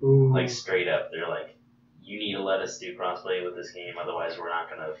 Ooh. Like straight up, they're like, you need to let us do crossplay with this game, otherwise we're not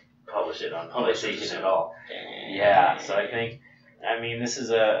going to publish it on PlayStation at all. Yeah, so this is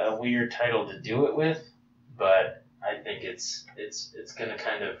a weird title to do it with, but I think it's going to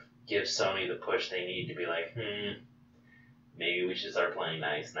kind of give Sony the push they need to be like, maybe we should start playing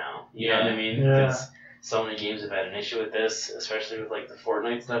nice now. You know what I mean? Because so many games have had an issue with this, especially with like the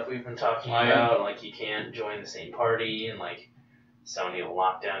Fortnite stuff we've been talking about. Like you can't join the same party, and like Sony will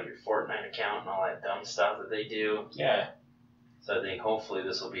lock down your Fortnite account and all that dumb stuff that they do. Yeah. So I think hopefully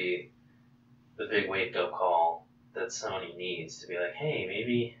this will be the big wake-up call that Sony needs to be like, hey,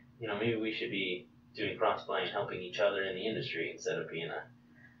 maybe we should be doing crossplay and helping each other in the industry instead of being a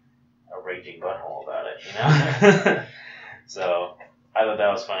raging butthole about it, So I thought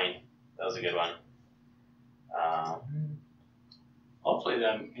that was funny. That was a good one. Hopefully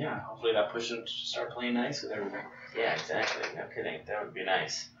that pushes them to start playing nice with everything. Yeah, exactly. No kidding. That would be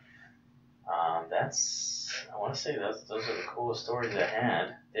nice. I want to say those are the coolest stories I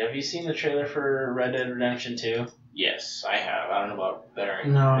had. Have you seen the trailer for Red Dead Redemption 2? Yes, I have. I don't know about better.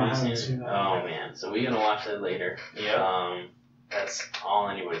 No, I haven't seen that. Oh, man. So we're going to watch that later. Yeah. That's all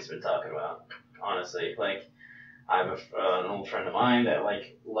anybody's been talking about, honestly. Like, I have an old friend of mine that,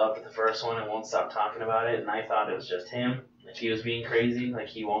 like, loved the first one and won't stop talking about it, and I thought it was just him. Like, he was being crazy. Like,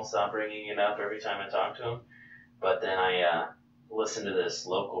 he won't stop bringing it up every time I talk to him. But then I listened to this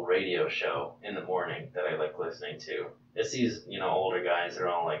local radio show in the morning that I like listening to. It's these, older guys. They're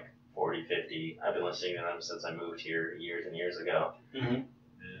all, like, 40, 50. I've been listening to them since I moved here years and years ago. Mm-hmm.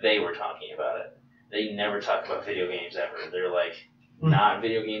 They were talking about it. They never talk about video games ever. They're, like, not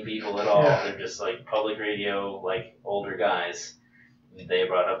video game people at all. Yeah. They're just, like, public radio, like, older guys. They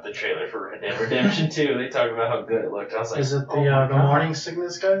brought up the trailer for Red Dead Redemption 2. They talked about how good it looked. I was like, is it the Morning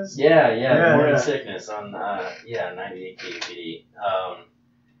Sickness guys? Yeah, the Morning Sickness on 98 KPD.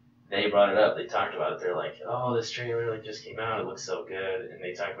 They brought it up. They talked about it. They're like, oh, this trailer just came out. It looks so good. And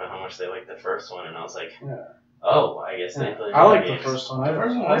they talked about how much they liked the first one. And I was like, oh, I guess they played I like the first one. The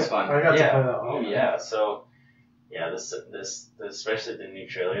first one was fun. I got to play that one. Oh, yeah. So, this especially the new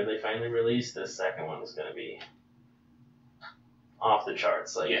trailer they finally released, the second one is going to be off the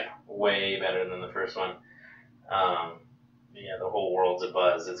charts. Way better than the first one. The whole world's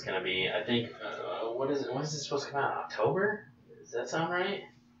abuzz. It's going to be, I think, when is it supposed to come out? October? Does that sound right?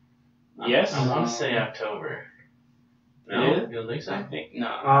 Yes. I want to say October. No? You don't think so? I think, no.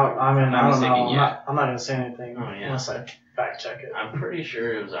 I don't know. I'm not going to say anything unless I fact check it. I'm pretty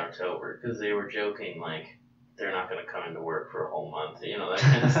sure it was October, because they were joking, like, they're not going to come into work for a whole month. That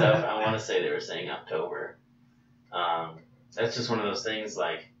kind of stuff. I want to say they were saying October. That's just one of those things,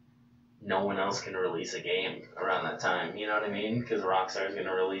 like, no one else can release a game around that time. You know what I mean? Because Rockstar's going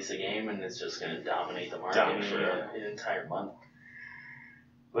to release a game, and it's just going to dominate the market for an entire month.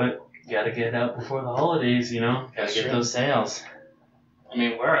 But you got to get it out before the holidays, Got to get those sales. I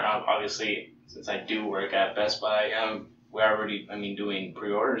mean, we're obviously, since I do work at Best Buy, we're already, doing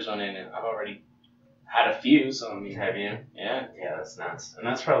pre-orders on it, and I've already had a few, so Have you? Yeah. Yeah, that's nuts. And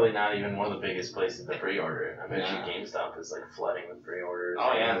that's probably not even one of the biggest places to pre-order it. I bet you GameStop is, like, flooding with pre-orders.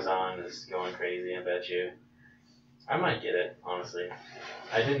 Oh, yeah. Amazon is going crazy, I bet you. I might get it, honestly.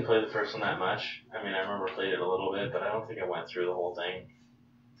 I didn't play the first one that much. I mean, I remember played it a little bit, but I don't think I went through the whole thing.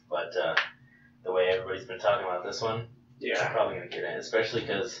 But the way everybody's been talking about this one, I'm probably gonna get it, especially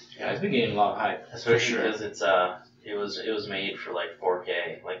because it's been getting a lot of hype. Especially because it's it was made for like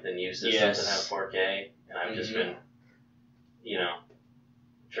 4K, like the new systems that have 4K, and I've just been,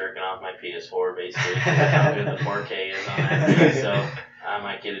 jerking off my PS4 basically, how good the 4K is on that thing. So I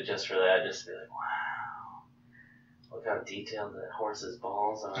might get it just for that, just to be like, wow, look how detailed the horse's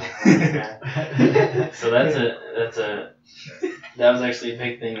balls are. So that was actually a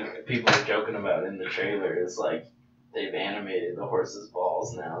big thing people were joking about in the trailer. Is like they've animated the horse's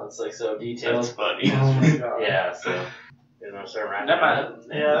balls now. It's like so detailed. That's funny. Oh my god. Yeah. So you know, start wrapping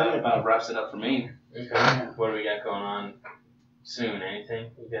that about wraps it up for me. Okay. Yeah. What do we got going on soon?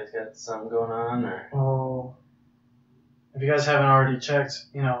 Anything? You guys got something going on or? Oh, if you guys haven't already checked,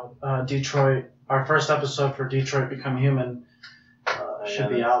 Detroit. Our first episode for Detroit Become Human should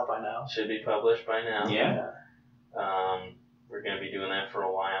be out by now. Should be published by now. Yeah. We're going to be doing that for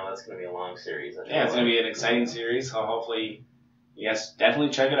a while. That's going to be a long series. It's going to be an exciting series. So hopefully, you guys definitely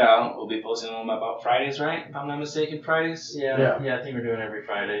check it out. We'll be posting them about Fridays, right? If I'm not mistaken, Fridays? Yeah, I think we're doing every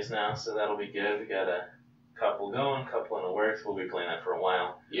Fridays now, so that'll be good. We got a couple going, couple in the works. We'll be playing that for a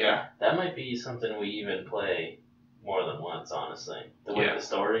while. Yeah. That might be something we even play more than once, honestly. The way the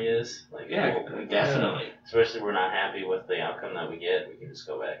story is. Definitely. Especially if we're not happy with the outcome that we get, we can just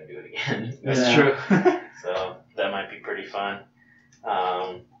go back and do it again. That's true. So that might be pretty fun.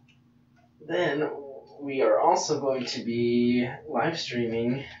 Then we are also going to be live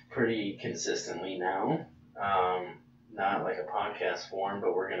streaming pretty consistently now. Not like a podcast form,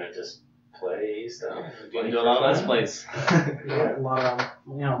 but we're going to just play stuff. We're going to do a lot of Let's Plays. A lot of,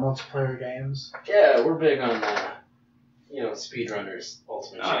 multiplayer games. Yeah, we're big on speedrunners,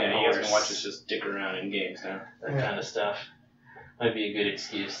 Ultimate Chain You Horse. guys can watch us just dick around in games now. That kind of stuff. Might be a good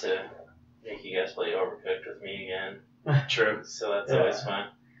excuse to make you guys play Overcooked with me again. True. So that's always fun.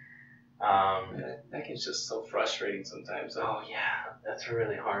 That game's just so frustrating sometimes. Oh yeah, that's a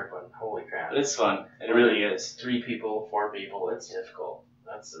really hard one. Holy crap. But it's fun. It really is. 3 people, 4 people, it's difficult.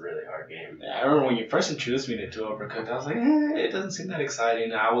 That's a really hard game. Yeah, I remember when you first introduced me to Overcooked, I was like, it doesn't seem that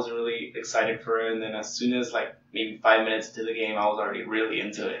exciting. I wasn't really excited for it, and then as soon as maybe 5 minutes into the game, I was already really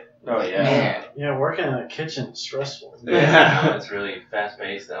into it. Oh yeah. Man. Yeah, working in a kitchen is stressful. Yeah, it's really fast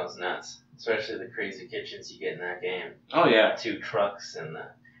paced. That was nuts. Especially the crazy kitchens you get in that game. Oh yeah. 2 trucks and the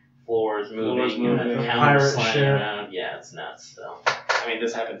floors moving and the Pirate counters sliding ship. around. Yeah, it's nuts. So. I mean,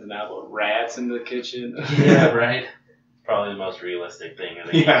 this happens now with rats in the kitchen. Yeah, right. Probably the most realistic thing in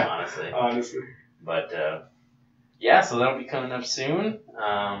the game, honestly. Honestly. But so that'll be coming up soon.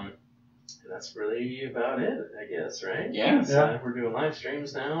 That's really about it, I guess, right? Yeah. So we're doing live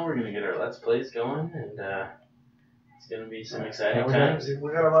streams now. We're gonna get our Let's Plays going, and it's gonna be some exciting times.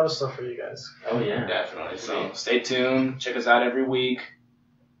 We got a lot of stuff for you guys. Oh yeah, Definitely. So stay tuned. Check us out every week.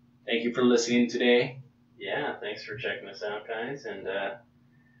 Thank you for listening today. Yeah, thanks for checking us out, guys, and I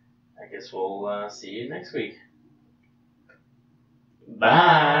guess we'll see you next week.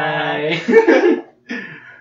 Bye.